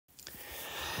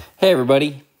Hey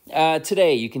everybody,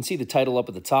 today you can see the title up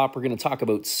at the top. We're going to talk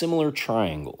about similar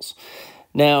triangles.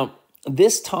 Now,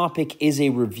 this topic is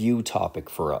a review topic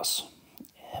for us,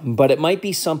 but it might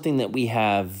be something that we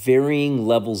have varying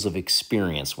levels of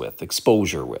experience with,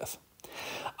 exposure with.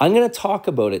 I'm going to talk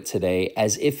about it today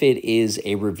as if it is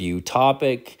a review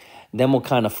topic. Then we'll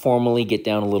kind of formally get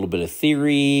down a little bit of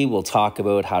theory. We'll talk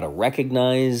about how to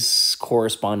recognize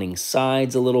corresponding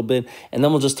sides a little bit, and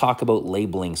then we'll just talk about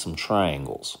labeling some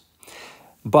triangles.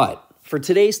 But for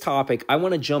today's topic, I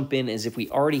want to jump in as if we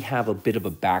already have a bit of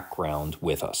a background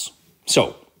with us.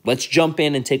 So let's jump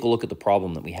in and take a look at the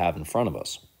problem that we have in front of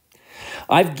us.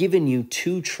 I've given you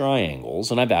two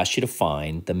triangles, and I've asked you to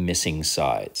find the missing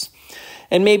sides.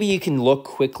 And maybe you can look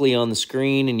quickly on the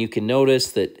screen and you can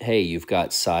notice that, hey, you've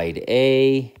got side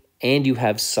A and you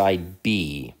have side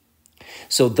B.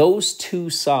 So those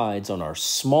two sides on our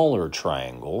smaller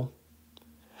triangle,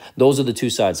 those are the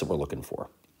two sides that we're looking for.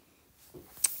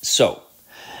 So,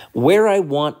 where I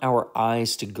want our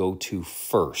eyes to go to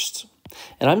first,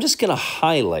 and I'm just going to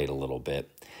highlight a little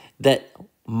bit that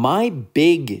my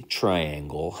big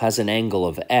triangle has an angle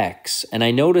of X, and I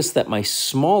notice that my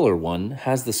smaller one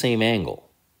has the same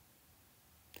angle.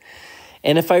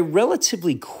 And if I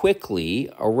relatively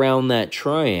quickly around that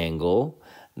triangle,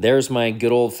 there's my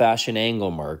good old-fashioned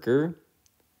angle marker,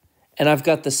 and I've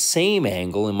got the same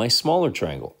angle in my smaller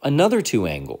triangle, another two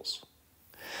angles.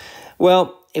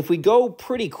 Well, if we go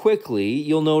pretty quickly,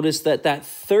 you'll notice that that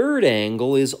third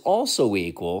angle is also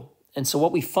equal. And so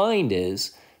what we find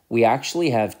is we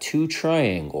actually have two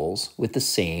triangles with the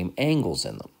same angles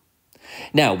in them.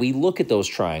 Now, we look at those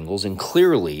triangles and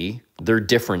clearly they're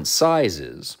different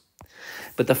sizes.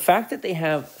 But the fact that they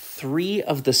have three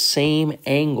of the same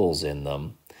angles in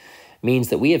them means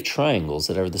that we have triangles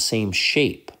that are the same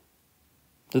shape.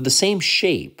 They're the same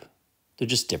shape, they're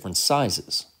just different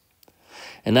sizes.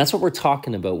 And that's what we're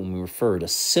talking about when we refer to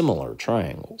similar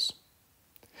triangles.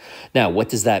 Now, what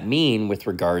does that mean with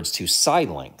regards to side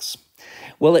lengths?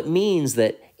 Well, it means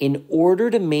that in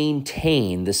order to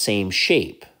maintain the same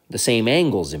shape, the same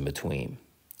angles in between,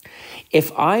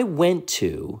 if I went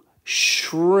to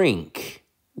shrink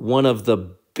one of the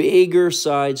bigger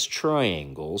sides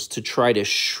triangles to try to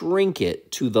shrink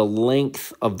it to the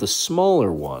length of the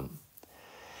smaller one,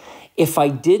 if I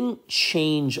didn't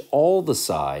change all the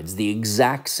sides the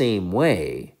exact same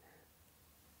way,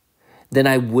 then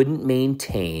I wouldn't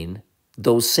maintain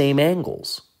those same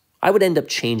angles. I would end up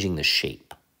changing the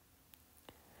shape.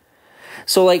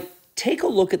 So take a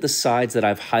look at the sides that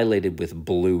I've highlighted with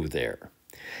blue there.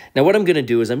 Now what I'm going to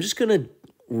do is I'm just going to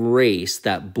erase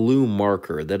that blue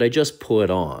marker that I just put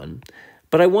on,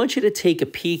 but I want you to take a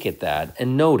peek at that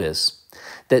and notice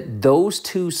that those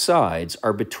two sides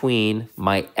are between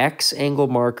my X angle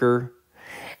marker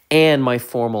and my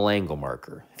formal angle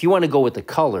marker. If you want to go with the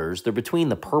colors, they're between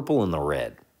the purple and the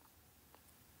red.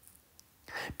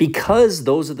 Because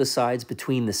those are the sides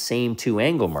between the same two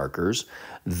angle markers,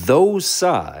 those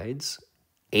sides,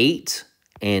 8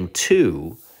 and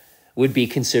 2, would be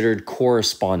considered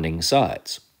corresponding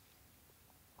sides.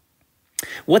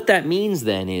 What that means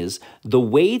then is the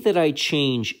way that I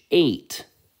change 8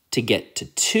 to get to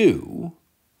 2,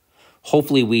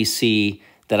 hopefully we see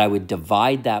that I would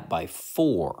divide that by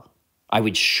 4. I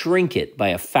would shrink it by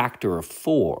a factor of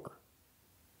 4.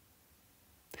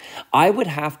 I would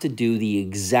have to do the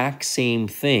exact same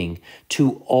thing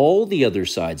to all the other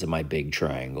sides of my big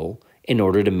triangle in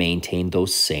order to maintain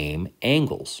those same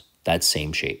angles, that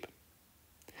same shape.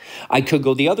 I could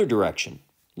go the other direction.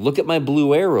 Look at my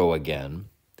blue arrow again.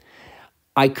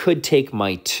 I could take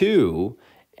my 2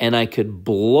 and I could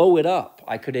blow it up.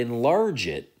 I could enlarge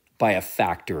it by a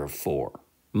factor of 4,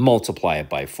 multiply it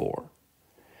by 4.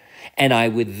 And I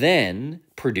would then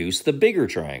produce the bigger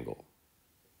triangle.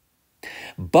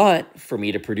 But for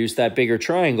me to produce that bigger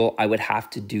triangle, I would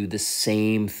have to do the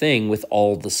same thing with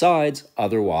all the sides.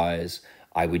 Otherwise,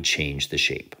 I would change the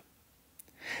shape.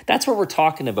 That's what we're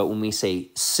talking about when we say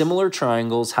similar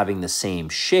triangles having the same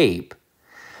shape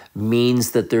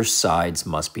means that their sides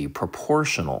must be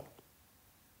proportional.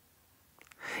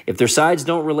 If their sides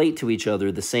don't relate to each other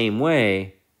the same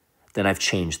way, then I've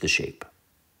changed the shape.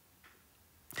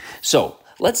 So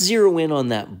let's zero in on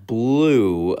that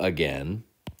blue again,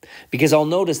 because I'll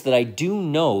notice that I do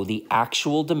know the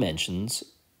actual dimensions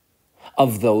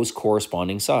of those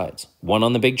corresponding sides. One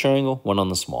on the big triangle, one on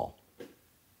the small.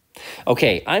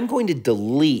 Okay, I'm going to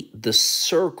delete the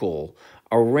circle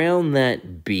around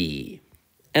that B,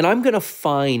 and I'm going to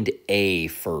find A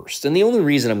first. And the only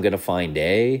reason I'm going to find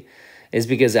A is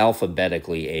because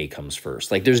alphabetically A comes first.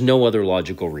 There's no other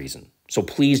logical reason. So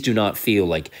please do not feel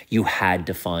like you had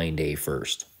to find A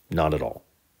first. Not at all.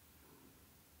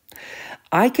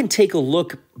 I can take a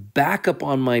look back up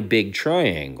on my big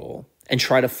triangle and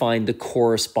try to find the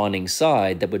corresponding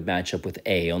side that would match up with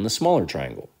A on the smaller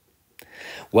triangle.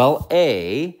 Well,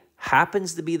 A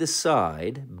happens to be the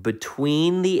side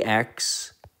between the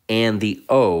X and the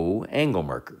O angle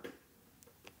marker.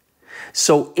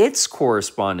 So its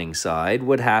corresponding side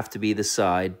would have to be the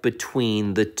side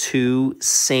between the two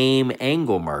same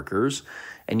angle markers,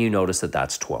 and you notice that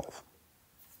that's 12.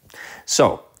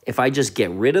 So if I just get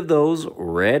rid of those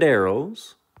red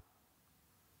arrows,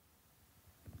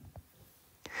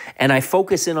 and I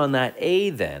focus in on that A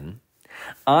then,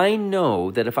 I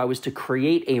know that if I was to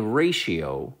create a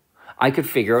ratio, I could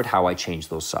figure out how I change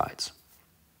those sides.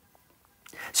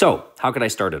 So how could I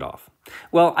start it off?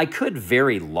 Well, I could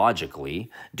very logically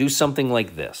do something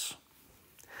like this.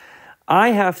 I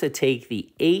have to take the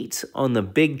 8 on the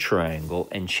big triangle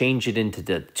and change it into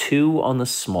the 2 on the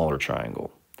smaller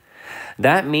triangle.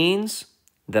 That means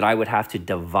that I would have to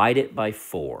divide it by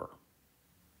 4.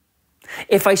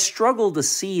 If I struggle to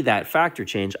see that factor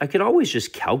change, I could always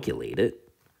just calculate it.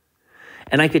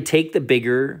 And I could take the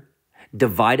bigger,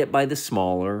 divide it by the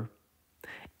smaller,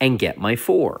 and get my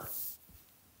 4.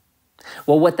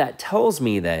 Well, what that tells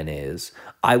me then is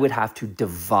I would have to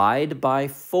divide by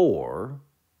 4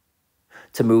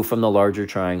 to move from the larger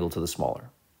triangle to the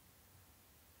smaller.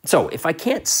 So if I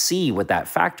can't see what that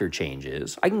factor change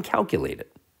is, I can calculate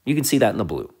it. You can see that in the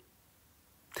blue.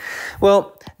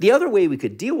 Well, the other way we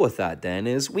could deal with that then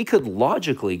is we could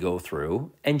logically go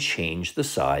through and change the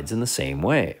sides in the same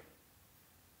way.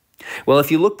 Well,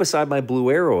 if you look beside my blue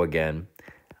arrow again,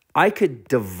 I could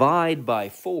divide by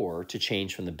 4 to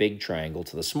change from the big triangle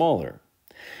to the smaller.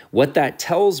 What that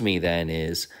tells me then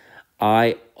is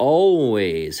I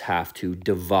always have to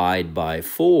divide by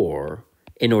 4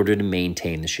 in order to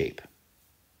maintain the shape.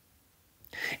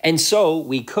 And so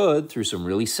we could, through some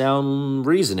really sound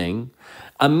reasoning,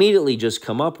 immediately just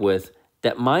come up with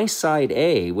that my side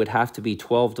A would have to be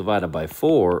 12 divided by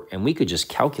 4, and we could just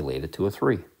calculate it to a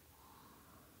 3.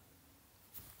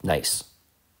 Nice.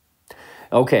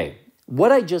 Okay,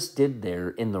 what I just did there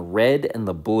in the red and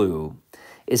the blue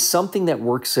is something that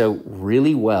works out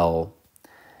really well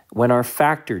when our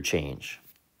factor change.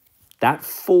 That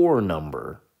 4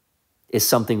 number is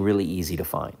something really easy to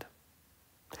find.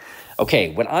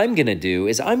 Okay, what I'm going to do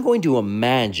is I'm going to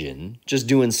imagine, just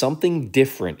doing something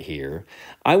different here,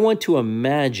 I want to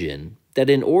imagine that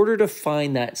in order to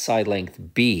find that side length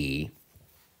B,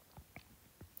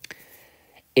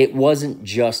 it wasn't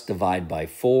just divide by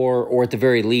 4, or at the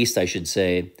very least, I should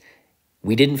say,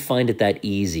 we didn't find it that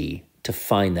easy to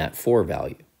find that 4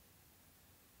 value.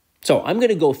 So I'm going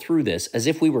to go through this as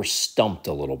if we were stumped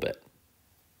a little bit.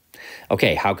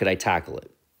 Okay, how could I tackle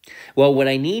it? Well, what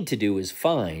I need to do is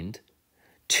find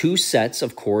 2 sets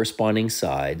of corresponding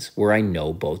sides where I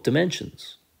know both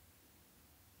dimensions.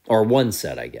 Or 1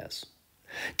 set, I guess.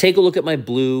 Take a look at my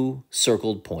blue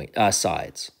circled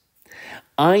sides.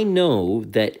 I know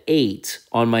that 8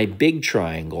 on my big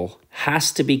triangle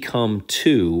has to become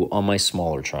 2 on my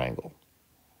smaller triangle.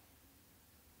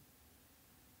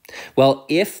 Well,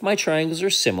 if my triangles are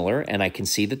similar, and I can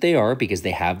see that they are because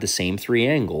they have the same 3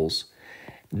 angles,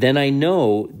 then I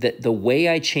know that the way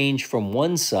I change from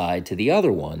one side to the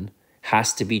other one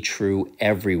has to be true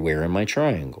everywhere in my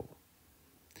triangle.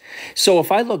 So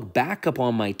if I look back up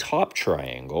on my top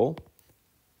triangle,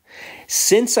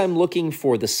 since I'm looking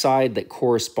for the side that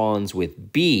corresponds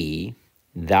with B,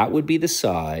 that would be the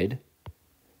side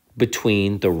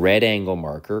between the red angle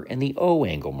marker and the O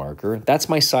angle marker. That's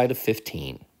my side of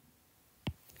 15.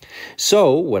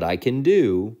 So what I can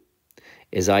do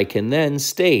is I can then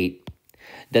state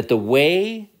that the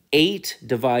way 8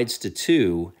 divides to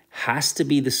 2 has to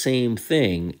be the same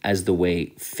thing as the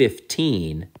way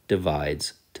 15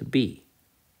 divides to B.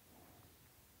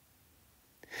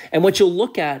 And what you'll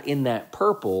look at in that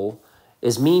purple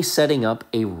is me setting up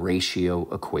a ratio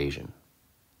equation.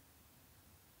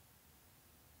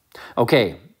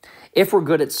 Okay, if we're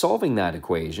good at solving that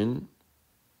equation,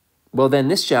 well then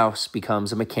this just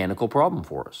becomes a mechanical problem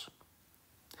for us.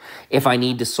 If I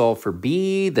need to solve for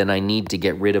B, then I need to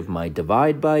get rid of my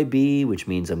divide by B, which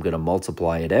means I'm going to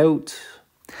multiply it out.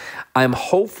 I'm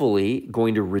hopefully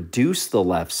going to reduce the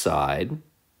left side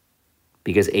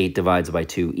because 8 divides by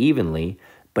 2 evenly.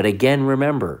 But again,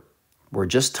 remember, we're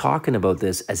just talking about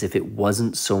this as if it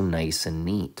wasn't so nice and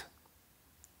neat.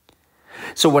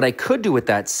 So what I could do at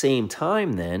that same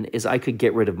time then is I could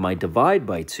get rid of my divide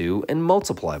by 2 and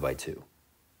multiply by 2.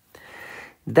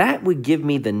 That would give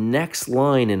me the next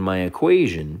line in my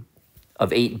equation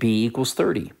of 8b equals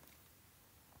 30.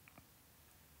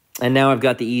 And now I've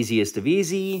got the easiest of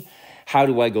easy. How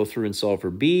do I go through and solve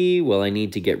for b? Well, I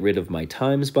need to get rid of my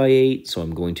times by 8, so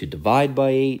I'm going to divide by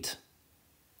 8.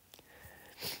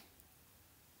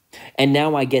 And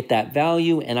now I get that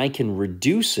value, and I can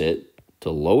reduce it to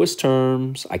lowest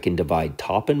terms. I can divide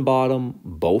top and bottom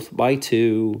both by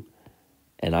 2,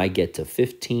 and I get to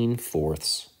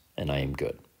 15/4, and I am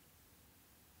good.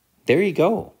 There you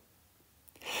go.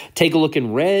 Take a look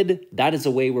in red. That is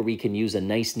a way where we can use a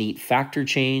nice, neat factor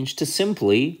change to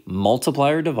simply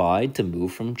multiply or divide to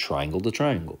move from triangle to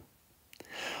triangle.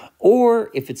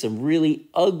 Or if it's a really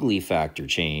ugly factor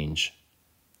change,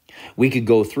 we could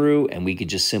go through and we could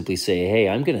just simply say, hey,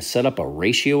 I'm going to set up a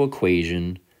ratio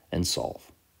equation and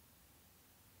solve.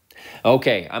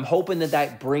 Okay, I'm hoping that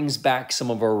that brings back some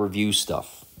of our review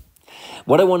stuff.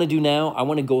 What I want to do now, I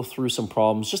want to go through some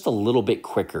problems just a little bit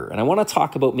quicker. And I want to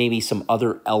talk about maybe some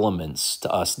other elements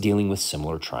to us dealing with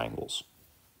similar triangles.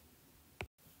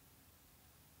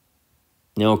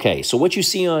 Okay, so what you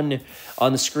see on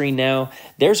the screen now,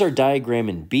 there's our diagram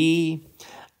in B.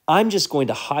 I'm just going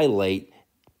to highlight,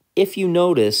 if you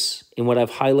notice in what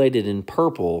I've highlighted in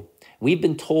purple, we've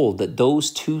been told that those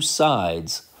two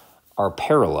sides are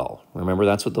parallel. Remember,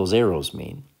 that's what those arrows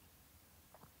mean.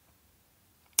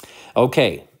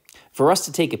 Okay, for us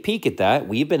to take a peek at that,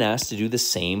 we've been asked to do the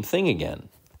same thing again.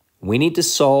 We need to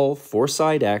solve for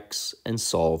side X and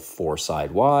solve for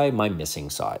side Y, my missing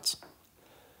sides.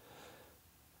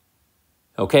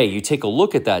 Okay, you take a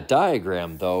look at that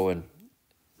diagram, though, and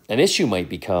an issue might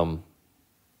become,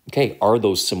 okay, are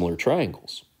those similar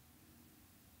triangles?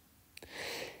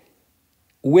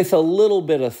 With a little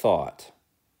bit of thought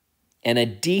and a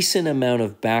decent amount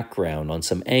of background on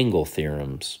some angle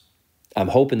theorems, I'm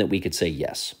hoping that we could say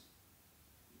yes.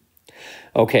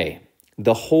 Okay,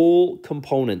 the whole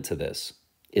component to this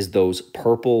is those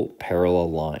purple parallel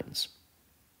lines.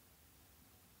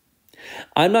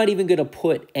 I'm not even going to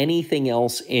put anything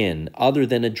else in other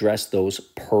than address those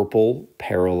purple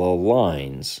parallel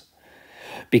lines,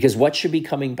 because what should be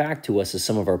coming back to us is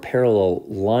some of our parallel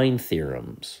line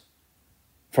theorems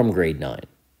from grade 9.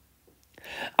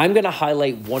 I'm going to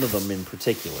highlight one of them in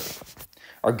particular,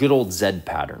 our good old Z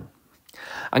pattern.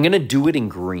 I'm going to do it in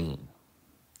green.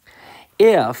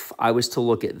 If I was to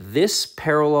look at this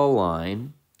parallel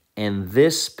line and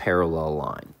this parallel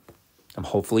line,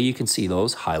 hopefully you can see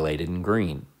those highlighted in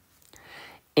green,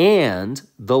 and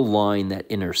the line that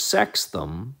intersects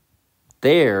them,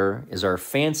 there is our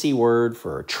fancy word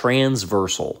for a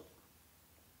transversal.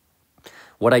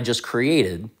 What I just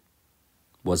created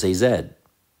was a Z.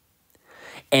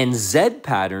 And Z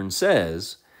pattern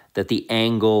says that the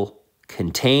angle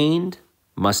contained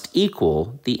must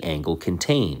equal the angle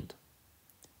contained.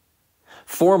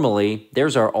 Formally,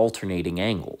 there's our alternating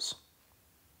angles.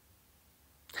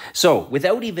 So,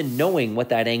 without even knowing what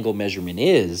that angle measurement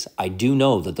is, I do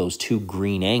know that those two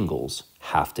green angles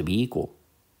have to be equal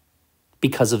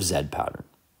because of Z pattern.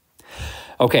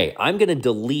 Okay, I'm going to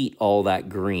delete all that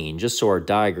green just so our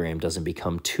diagram doesn't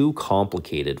become too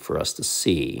complicated for us to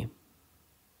see.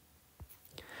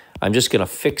 I'm just going to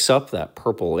fix up that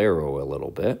purple arrow a little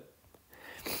bit.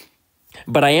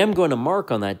 But I am going to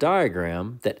mark on that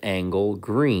diagram that angle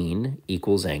green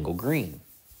equals angle green.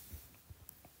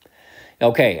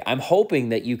 Okay, I'm hoping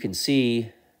that you can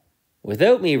see,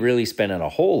 without me really spending a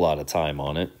whole lot of time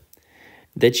on it,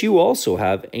 that you also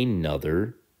have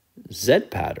another Z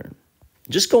pattern.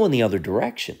 Just go in the other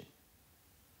direction.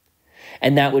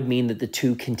 And that would mean that the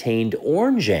two contained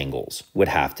orange angles would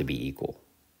have to be equal.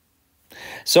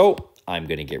 So I'm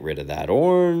going to get rid of that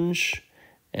orange.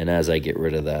 And as I get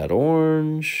rid of that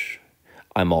orange,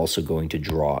 I'm also going to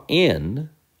draw in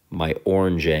my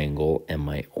orange angle and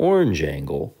my orange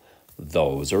angle.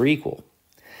 Those are equal.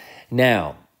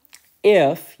 Now,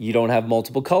 if you don't have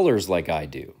multiple colors like I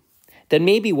do, then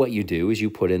maybe what you do is you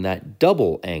put in that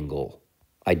double angle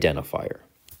identifier.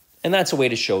 And that's a way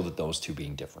to show that those two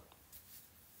being different.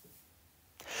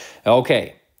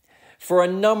 Okay, for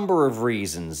a number of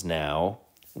reasons now,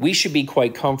 we should be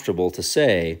quite comfortable to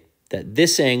say that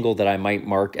this angle that I might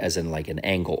mark as in like an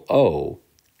angle O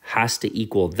has to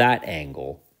equal that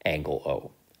angle, angle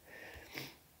O.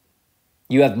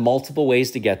 You have multiple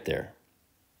ways to get there.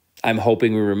 I'm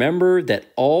hoping we remember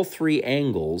that all three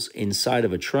angles inside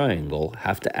of a triangle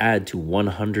have to add to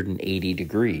 180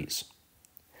 degrees.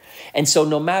 And so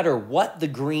no matter what the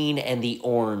green and the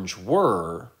orange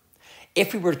were,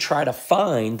 if we were to try to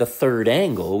find the third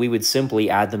angle, we would simply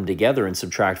add them together and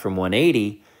subtract from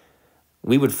 180.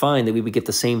 We would find that we would get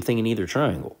the same thing in either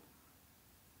triangle.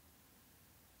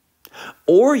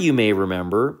 Or you may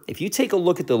remember, if you take a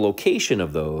look at the location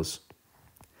of those,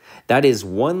 that is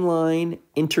one line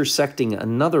intersecting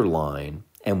another line,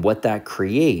 and what that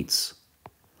creates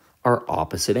are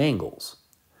opposite angles.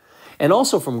 And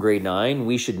also from grade 9,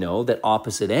 we should know that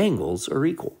opposite angles are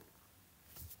equal.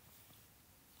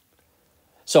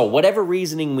 So whatever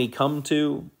reasoning we come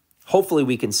to, hopefully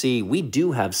we can see we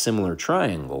do have similar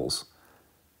triangles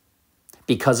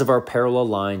because of our parallel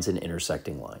lines and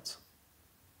intersecting lines.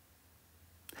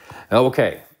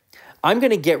 Okay, I'm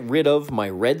going to get rid of my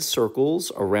red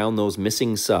circles around those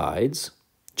missing sides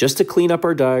just to clean up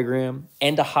our diagram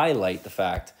and to highlight the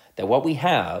fact that what we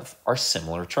have are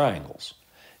similar triangles.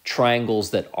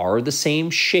 Triangles that are the same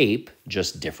shape,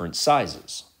 just different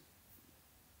sizes.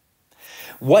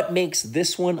 What makes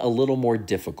this one a little more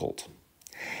difficult?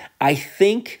 I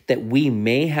think that we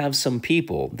may have some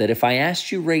people that if I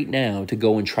asked you right now to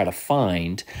go and try to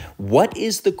find what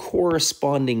is the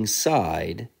corresponding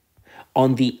side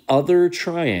on the other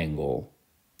triangle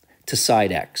to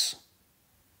side X,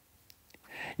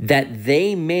 that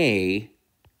they may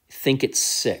think it's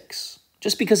 6,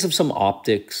 just because of some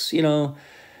optics, you know.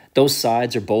 Those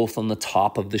sides are both on the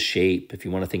top of the shape, if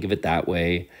you want to think of it that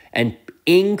way. And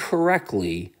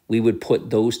incorrectly, we would put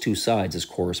those two sides as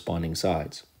corresponding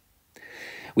sides.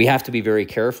 We have to be very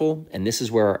careful, and this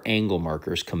is where our angle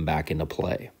markers come back into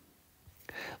play.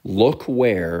 Look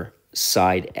where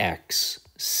side X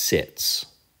sits.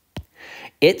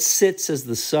 It sits as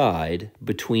the side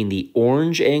between the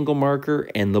orange angle marker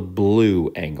and the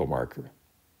blue angle marker.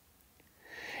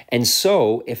 And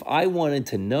so, if I wanted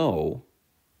to know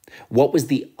what was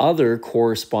the other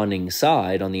corresponding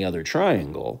side on the other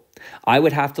triangle, I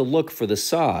would have to look for the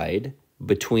side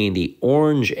between the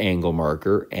orange angle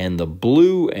marker and the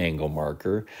blue angle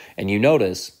marker. And you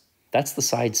notice that's the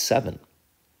side 7.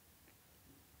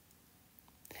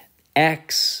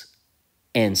 X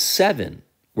and 7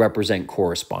 represent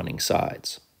corresponding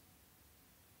sides.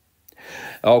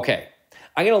 Okay.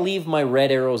 I'm going to leave my red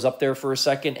arrows up there for a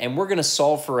second, and we're going to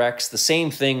solve for X. The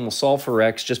same thing, we'll solve for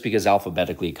X just because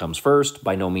alphabetically it comes first.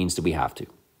 By no means do we have to.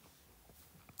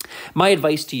 My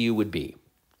advice to you would be,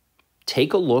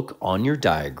 take a look on your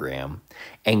diagram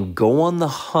and go on the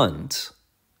hunt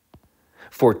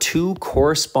for 2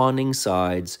 corresponding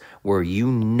sides where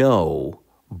you know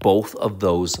both of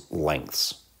those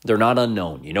lengths. They're not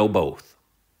unknown, you know both.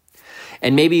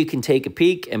 And maybe you can take a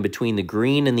peek, and between the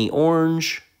green and the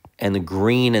orange, and the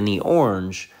green and the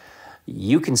orange,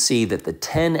 you can see that the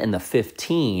 10 and the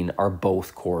 15 are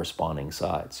both corresponding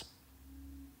sides.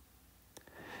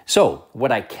 So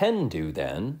what I can do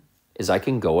then is I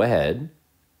can go ahead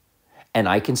and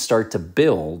I can start to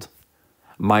build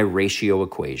my ratio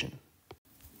equation.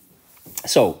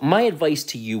 So my advice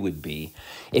to you would be,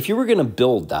 if you were going to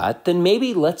build that, then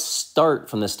maybe let's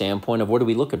start from the standpoint of what are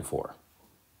we looking for?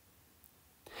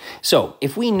 So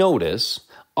if we notice,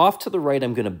 off to the right,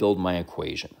 I'm going to build my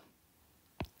equation.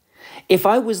 If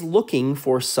I was looking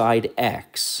for side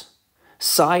X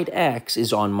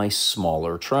is on my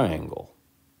smaller triangle.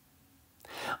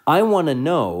 I want to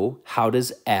know, how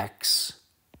does X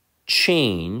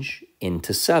change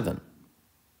into 7?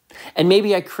 And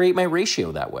maybe I create my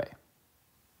ratio that way.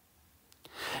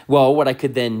 Well, what I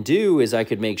could then do is I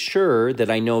could make sure that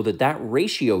I know that that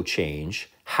ratio change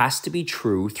has to be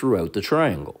true throughout the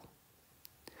triangle.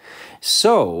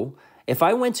 So if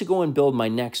I went to go and build my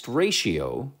next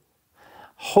ratio,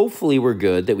 hopefully we're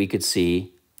good that we could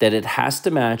see that it has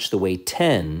to match the way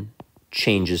 10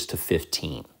 changes to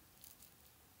 15.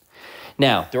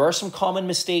 Now, there are some common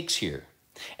mistakes here,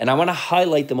 and I want to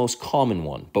highlight the most common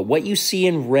one, but what you see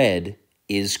in red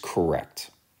is correct.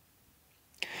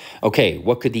 Okay,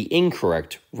 what could the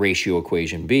incorrect ratio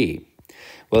equation be?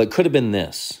 Well, it could have been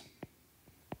this.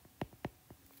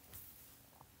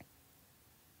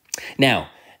 Now,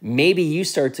 maybe you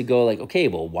start to go like, okay,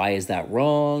 well, why is that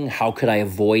wrong? How could I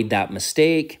avoid that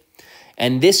mistake?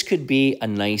 And this could be a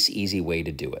nice, easy way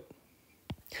to do it.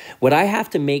 What I have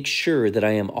to make sure that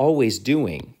I am always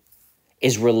doing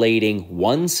is relating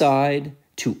one side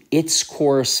to its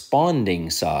corresponding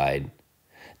side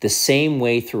the same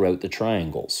way throughout the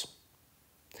triangles.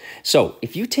 So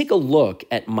if you take a look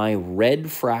at my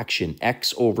red fraction,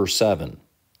 x over 7,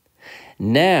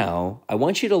 now I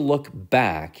want you to look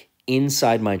back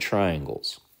inside my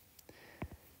triangles.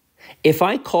 If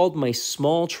I called my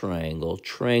small triangle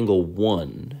triangle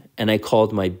 1 and I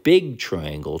called my big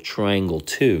triangle triangle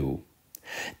 2,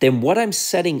 then what I'm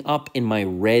setting up in my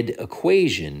red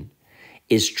equation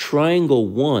is triangle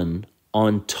 1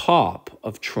 on top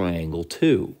of triangle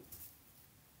 2.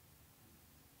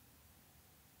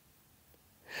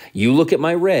 You look at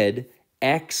my red,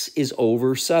 x is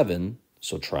over 7,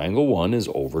 so triangle 1 is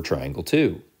over triangle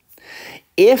 2.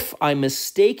 If I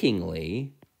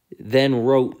mistakenly then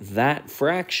wrote that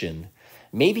fraction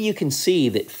maybe you can see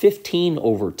that 15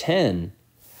 over 10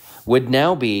 would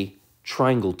now be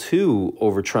triangle 2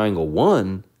 over triangle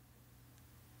 1.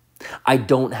 I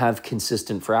don't have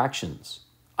consistent fractions.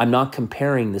 I'm not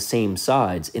comparing the same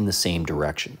sides in the same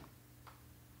direction.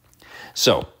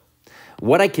 So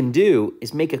what I can do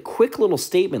is make a quick little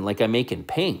statement like I make in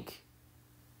pink.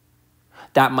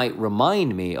 That might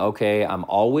remind me, okay, I'm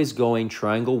always going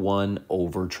triangle 1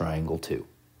 over triangle 2.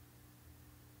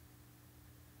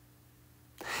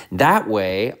 That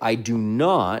way, I do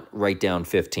not write down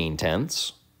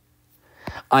 15/10.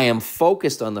 I am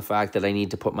focused on the fact that I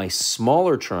need to put my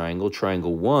smaller triangle,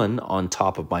 triangle 1, on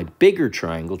top of my bigger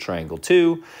triangle, triangle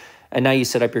 2, and now you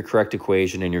set up your correct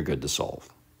equation and you're good to solve.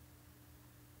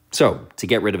 So, to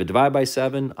get rid of a divide by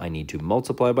 7, I need to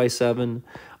multiply by 7.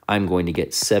 I'm going to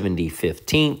get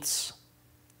 70/15.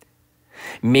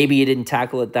 Maybe you didn't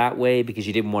tackle it that way because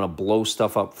you didn't want to blow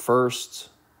stuff up first.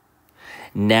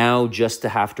 Now, just to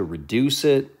have to reduce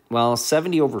it, well,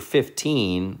 70 over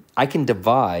 15, I can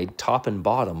divide top and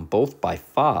bottom both by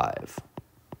 5.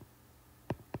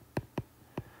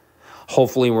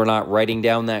 Hopefully, we're not writing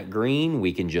down that green.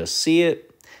 We can just see it.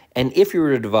 And if you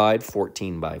were to divide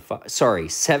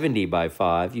 70 by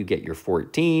 5, you get your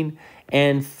 14,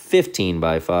 and 15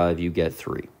 by 5, you get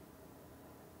 3.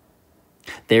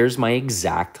 There's my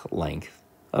exact length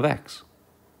of x.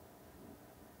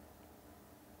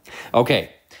 Okay,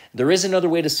 there is another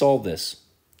way to solve this,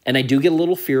 and I do get a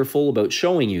little fearful about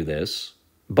showing you this,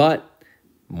 but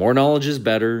more knowledge is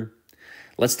better.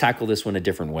 Let's tackle this one a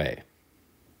different way.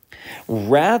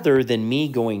 Rather than me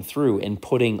going through and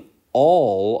putting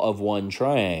all of one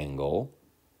triangle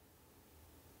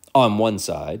on one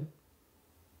side,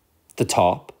 the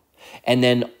top, and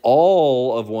then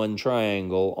all of one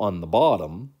triangle on the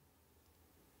bottom,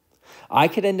 I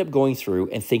could end up going through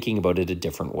and thinking about it a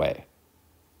different way.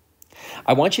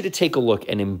 I want you to take a look,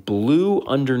 and in blue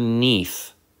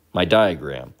underneath my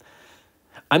diagram,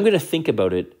 I'm going to think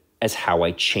about it as how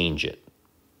I change it.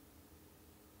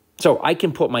 So I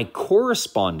can put my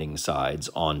corresponding sides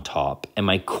on top and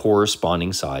my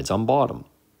corresponding sides on bottom.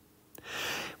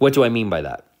 What do I mean by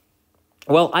that?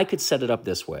 Well, I could set it up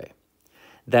this way,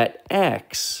 that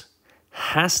x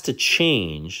has to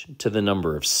change to the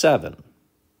number of 7.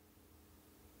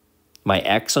 My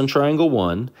x on triangle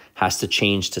 1 has to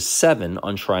change to 7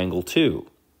 on triangle 2.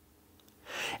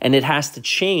 And it has to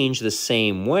change the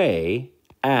same way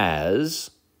as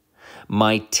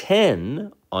my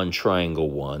 10 on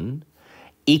triangle 1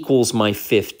 equals my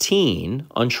 15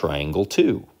 on triangle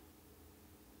 2.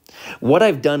 What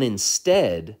I've done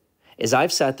instead is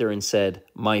I've sat there and said,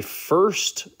 my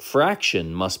first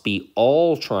fraction must be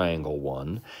all triangle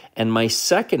 1, and my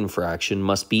second fraction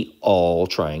must be all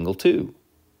triangle 2.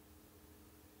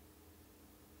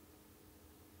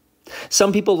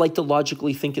 Some people like to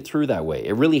logically think it through that way.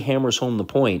 It really hammers home the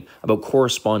point about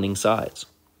corresponding sides.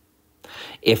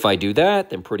 If I do that,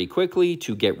 then pretty quickly,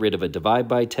 to get rid of a divide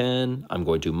by 10, I'm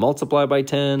going to multiply by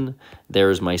 10.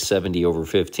 There's my 70 over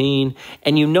 15.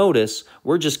 And you notice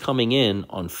we're just coming in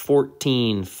on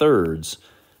 14/3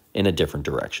 in a different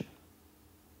direction.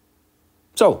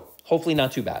 So hopefully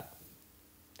not too bad.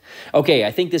 Okay,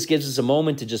 I think this gives us a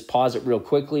moment to just pause it real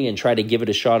quickly and try to give it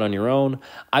a shot on your own.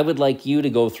 I would like you to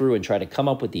go through and try to come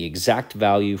up with the exact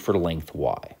value for length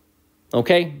y.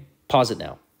 Okay, pause it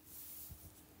now.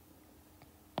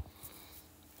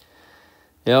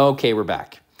 Okay, we're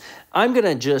back. I'm going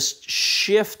to just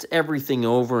shift everything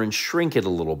over and shrink it a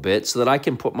little bit so that I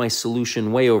can put my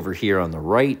solution way over here on the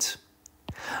right.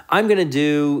 I'm going to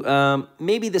do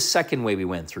maybe the second way we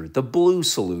went through, the blue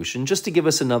solution, just to give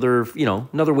us another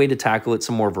way to tackle it,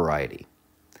 some more variety.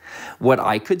 What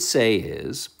I could say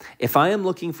is, if I am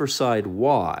looking for side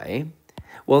y,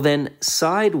 well then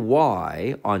side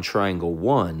y on triangle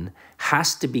 1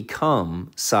 has to become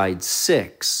side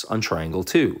 6 on triangle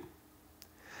 2.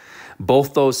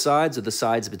 Both those sides are the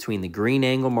sides between the green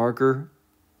angle marker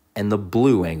and the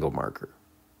blue angle marker.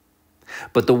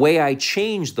 But the way I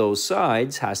change those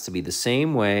sides has to be the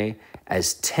same way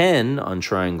as 10 on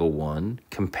triangle 1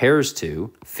 compares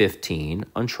to 15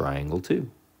 on triangle 2.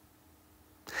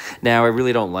 Now, I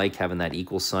really don't like having that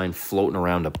equal sign floating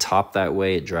around up top that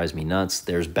way. It drives me nuts.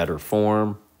 There's better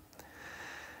form.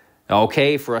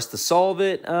 Okay, for us to solve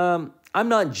it, I'm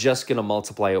not just going to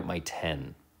multiply out my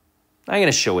 10. I'm going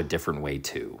to show a different way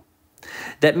too.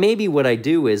 That maybe what I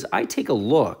do is I take a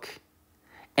look,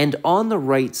 and on the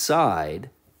right side,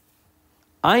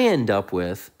 I end up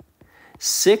with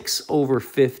 6 over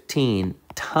 15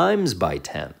 times by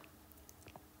 10.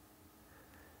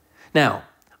 Now,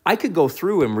 I could go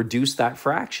through and reduce that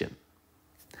fraction.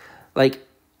 Like,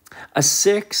 A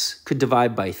 6 could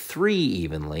divide by 3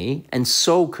 evenly, and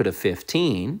so could a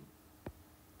 15.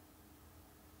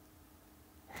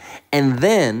 And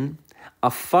then a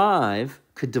 5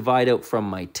 could divide out from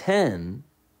my 10,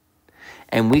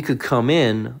 and we could come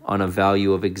in on a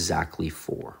value of exactly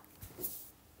 4.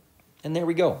 And there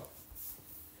we go.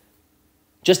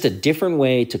 Just a different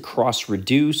way to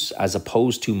cross-reduce as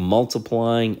opposed to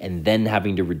multiplying and then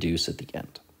having to reduce at the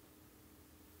end.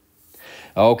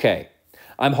 Okay,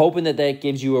 I'm hoping that that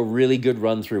gives you a really good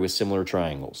run-through with similar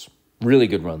triangles. Really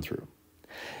good run-through.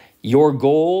 Your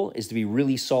goal is to be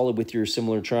really solid with your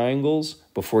similar triangles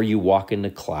before you walk into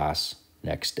class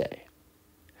next day.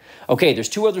 Okay, there's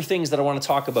 2 other things that I want to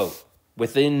talk about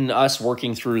within us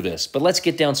working through this, but let's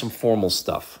get down some formal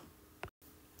stuff.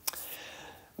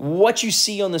 What you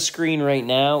see on the screen right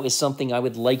now is something I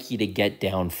would like you to get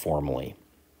down formally.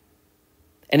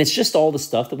 And it's just all the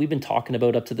stuff that we've been talking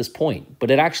about up to this point,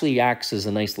 but it actually acts as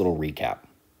a nice little recap.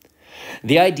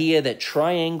 The idea that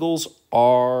triangles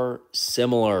are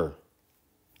similar.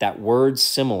 That word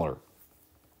similar,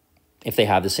 if they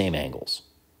have the same angles.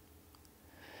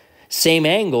 Same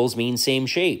angles mean same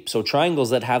shape. So triangles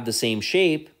that have the same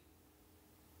shape,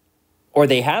 or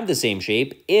they have the same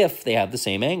shape if they have the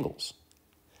same angles.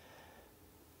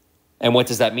 And what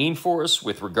does that mean for us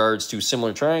with regards to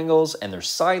similar triangles and their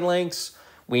side lengths?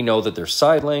 We know that their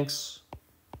side lengths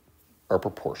are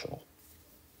proportional.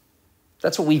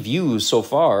 That's what we've used so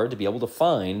far to be able to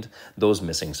find those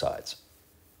missing sides.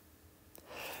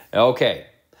 Okay,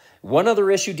 one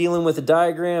other issue dealing with the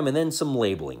diagram and then some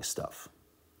labeling stuff.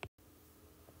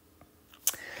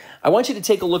 I want you to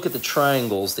take a look at the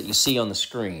triangles that you see on the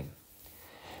screen,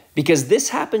 because this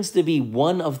happens to be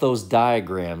one of those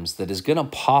diagrams that is going to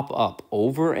pop up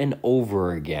over and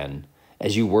over again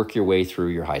as you work your way through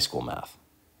your high school math.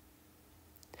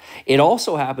 It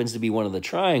also happens to be one of the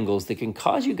triangles that can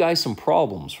cause you guys some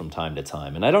problems from time to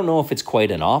time. And I don't know if it's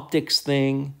quite an optics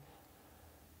thing.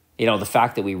 You know, the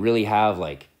fact that we really have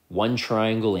like one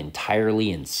triangle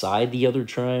entirely inside the other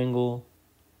triangle.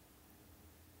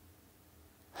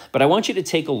 But I want you to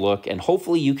take a look and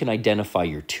hopefully you can identify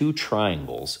your 2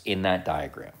 triangles in that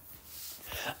diagram.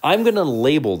 I'm going to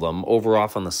label them over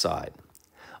off on the side.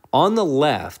 On the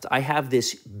left, I have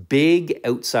this big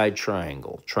outside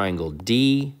triangle, triangle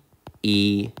DEA.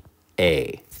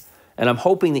 And I'm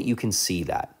hoping that you can see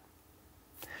that.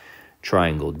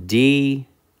 Triangle D,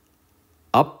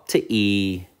 up to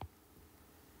E,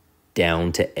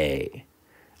 down to A.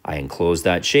 I enclose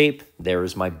that shape. There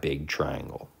is my big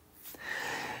triangle.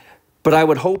 But I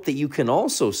would hope that you can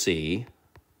also see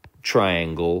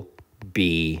triangle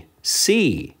BCA.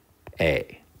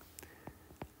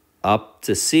 Up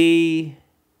to C,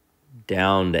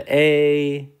 down to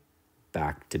A,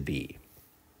 back to B.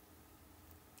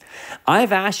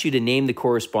 I've asked you to name the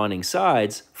corresponding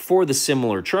sides for the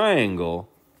similar triangle.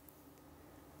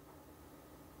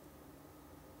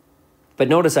 But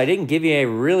notice I didn't give you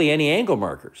really any angle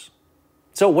markers.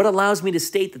 So what allows me to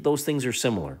state that those things are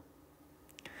similar?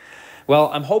 Well,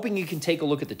 I'm hoping you can take a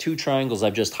look at the 2 triangles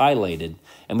I've just highlighted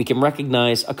and we can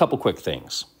recognize a couple quick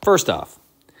things. First off,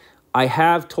 I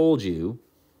have told you,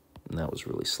 and that was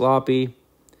really sloppy,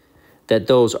 that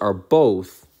those are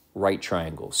both right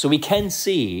triangles. So we can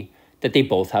see that they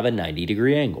both have a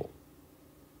 90-degree angle.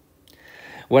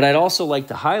 What I'd also like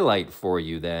to highlight for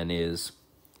you then is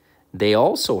they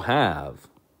also have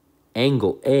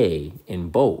angle A in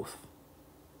both.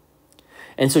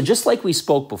 And so just like we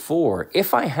spoke before,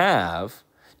 if I have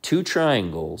 2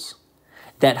 triangles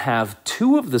that have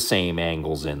 2 of the same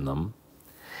angles in them,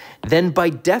 then by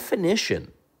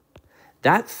definition,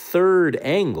 that third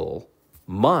angle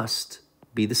must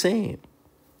be the same.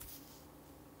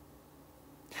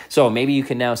 So maybe you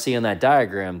can now see on that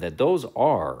diagram that those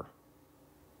are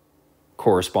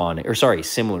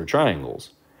similar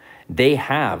triangles. They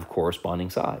have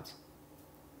corresponding sides.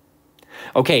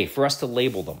 Okay, for us to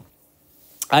label them,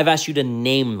 I've asked you to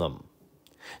name them.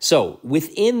 So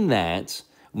within that,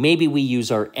 maybe we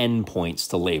use our endpoints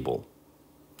to label.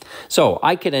 So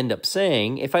I could end up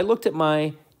saying, if I looked at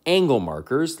my angle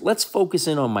markers, let's focus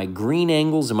in on my green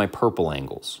angles and my purple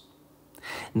angles.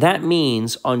 That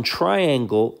means on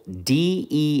triangle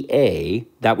DEA,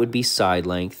 that would be side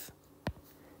length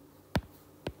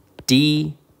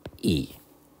DE.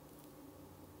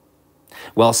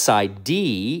 Well, side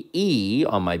DE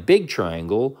on my big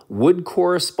triangle would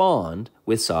correspond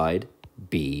with side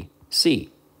BC.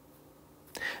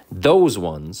 Those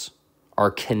ones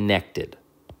are connected,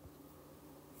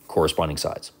 corresponding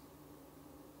sides.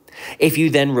 If you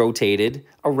then rotated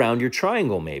around your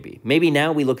triangle maybe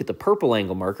now we look at the purple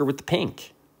angle marker with the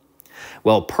pink.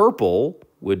 Well, purple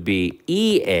would be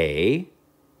EA,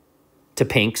 to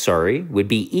pink, sorry, would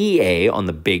be EA on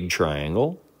the big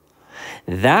triangle.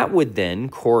 That would then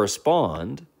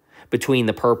correspond between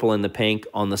the purple and the pink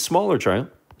on the smaller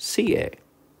triangle, CA.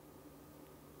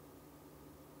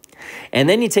 And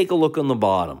then you take a look on the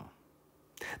bottom.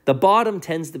 The bottom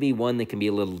tends to be one that can be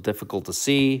a little difficult to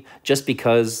see just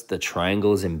because the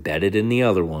triangle is embedded in the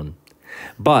other one.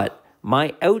 But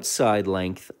my outside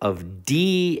length of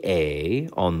DA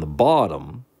on the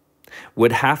bottom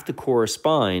would have to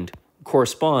correspond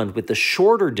with the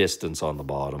shorter distance on the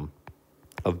bottom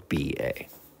of BA.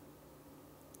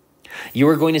 You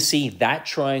are going to see that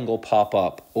triangle pop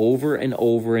up over and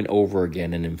over and over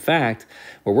again. And in fact,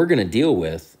 what we're going to deal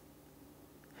with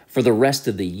for the rest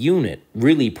of the unit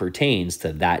really pertains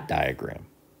to that diagram.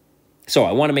 So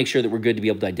I want to make sure that we're good to be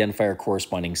able to identify our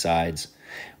corresponding sides.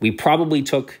 We probably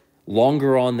took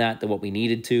longer on that than what we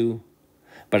needed to,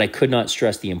 but I could not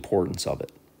stress the importance of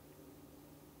it.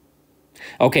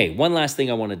 Okay, one last thing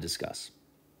I want to discuss.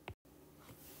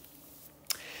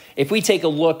 If we take a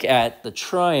look at the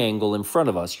triangle in front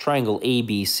of us, triangle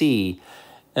ABC,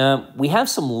 we have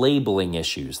some labeling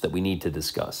issues that we need to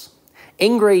discuss.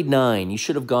 In grade 9, you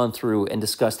should have gone through and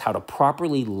discussed how to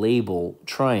properly label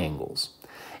triangles.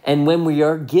 And when we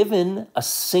are given a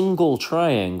single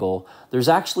triangle, there's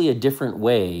actually a different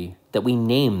way that we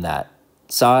name that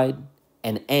side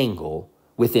and angle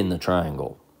within the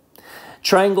triangle.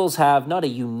 Triangles have not a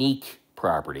unique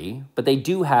property, but they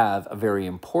do have a very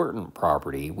important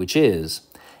property, which is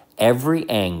every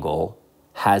angle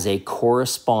has a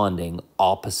corresponding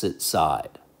opposite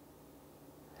side.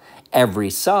 Every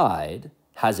side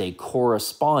has a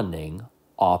corresponding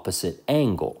opposite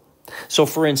angle. So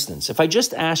for instance, if I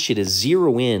just asked you to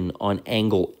zero in on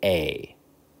angle A,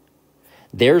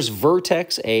 there's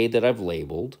vertex A that I've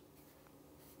labeled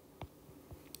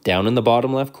down in the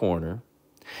bottom left corner.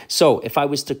 So if I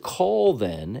was to call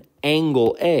then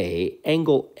angle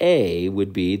A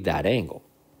would be that angle.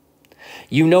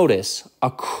 You notice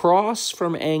across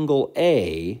from angle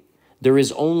A, there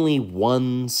is only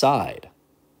one side.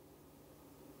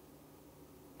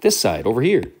 This side over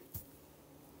here.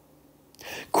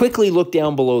 Quickly look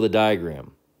down below the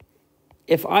diagram.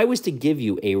 If I was to give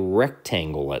you a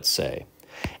rectangle, let's say,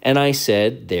 and I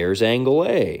said, there's angle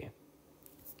A.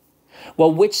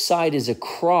 Well, which side is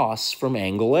across from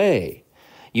angle A?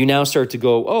 You now start to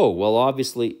go, oh, well,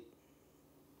 obviously,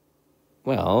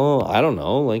 well, I don't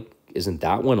know, like, isn't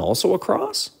that one also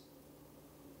across?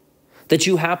 That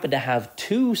you happen to have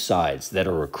two sides that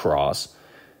are across,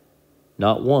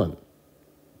 not one.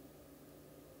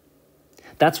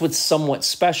 That's what's somewhat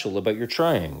special about your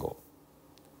triangle.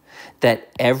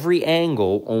 That every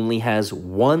angle only has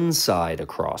one side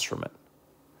across from it.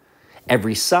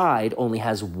 Every side only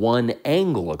has one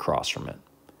angle across from it.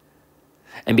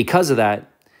 And because of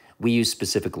that, we use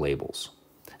specific labels.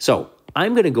 So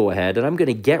I'm going to go ahead and I'm going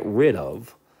to get rid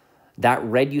of that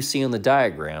red you see on the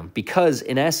diagram because,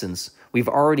 in essence, we've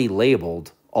already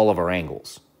labeled all of our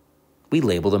angles. We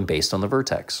label them based on the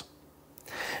vertex.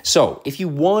 So if you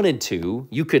wanted to,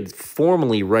 you could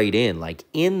formally write in, like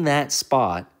in that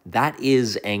spot, that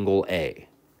is angle A.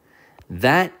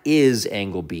 That is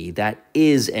angle B. That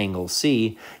is angle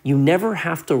C. You never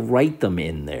have to write them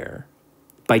in there.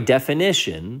 By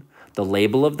definition, the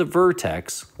label of the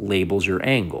vertex labels your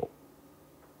angle.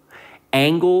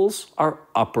 Angles are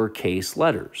uppercase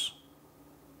letters.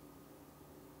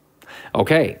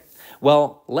 Okay,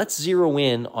 well, let's zero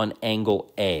in on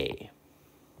angle A.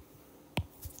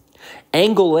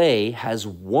 Angle A has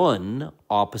one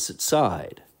opposite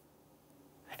side.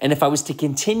 And if I was to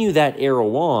continue that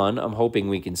arrow on, I'm hoping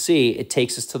we can see, it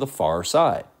takes us to the far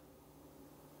side.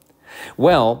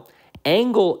 Well,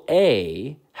 angle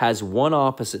A has one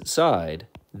opposite side.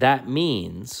 That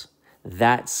means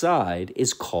that side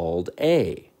is called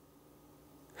A.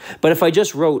 But if I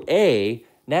just wrote A,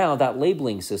 now that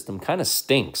labeling system kind of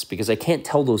stinks because I can't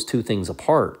tell those two things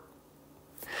apart.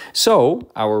 So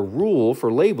our rule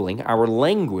for labeling, our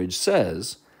language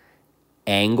says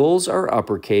angles are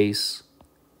uppercase,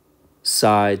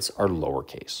 sides are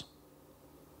lowercase.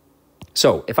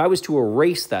 So if I was to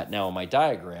erase that now in my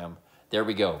diagram, there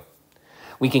we go.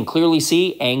 We can clearly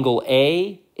see angle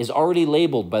A is already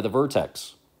labeled by the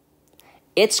vertex.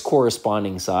 Its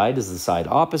corresponding side is the side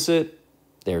opposite.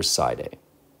 There's side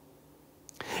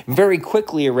A. Very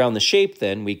quickly around the shape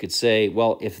then, we could say,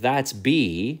 well, if that's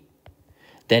B,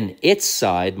 then its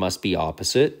side must be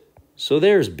opposite, so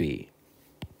there's B.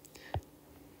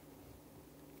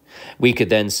 We could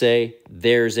then say,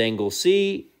 there's angle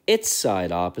C, its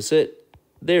side opposite,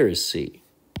 there's C.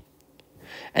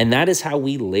 And that is how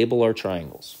we label our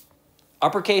triangles.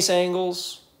 Uppercase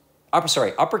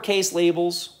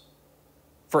labels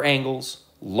for angles,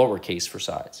 lowercase for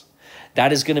sides.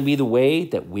 That is going to be the way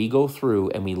that we go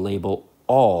through and we label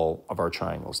all of our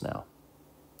triangles now.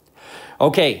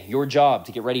 Okay, your job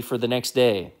to get ready for the next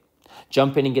day.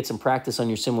 Jump in and get some practice on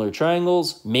your similar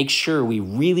triangles. Make sure we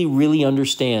really, really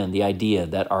understand the idea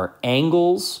that our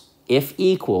angles, if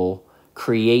equal,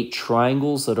 create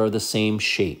triangles that are the same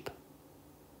shape.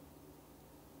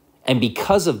 And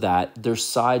because of that, their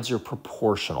sides are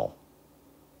proportional.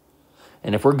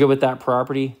 And if we're good with that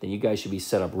property, then you guys should be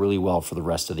set up really well for the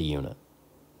rest of the unit.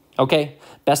 Okay,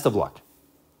 best of luck.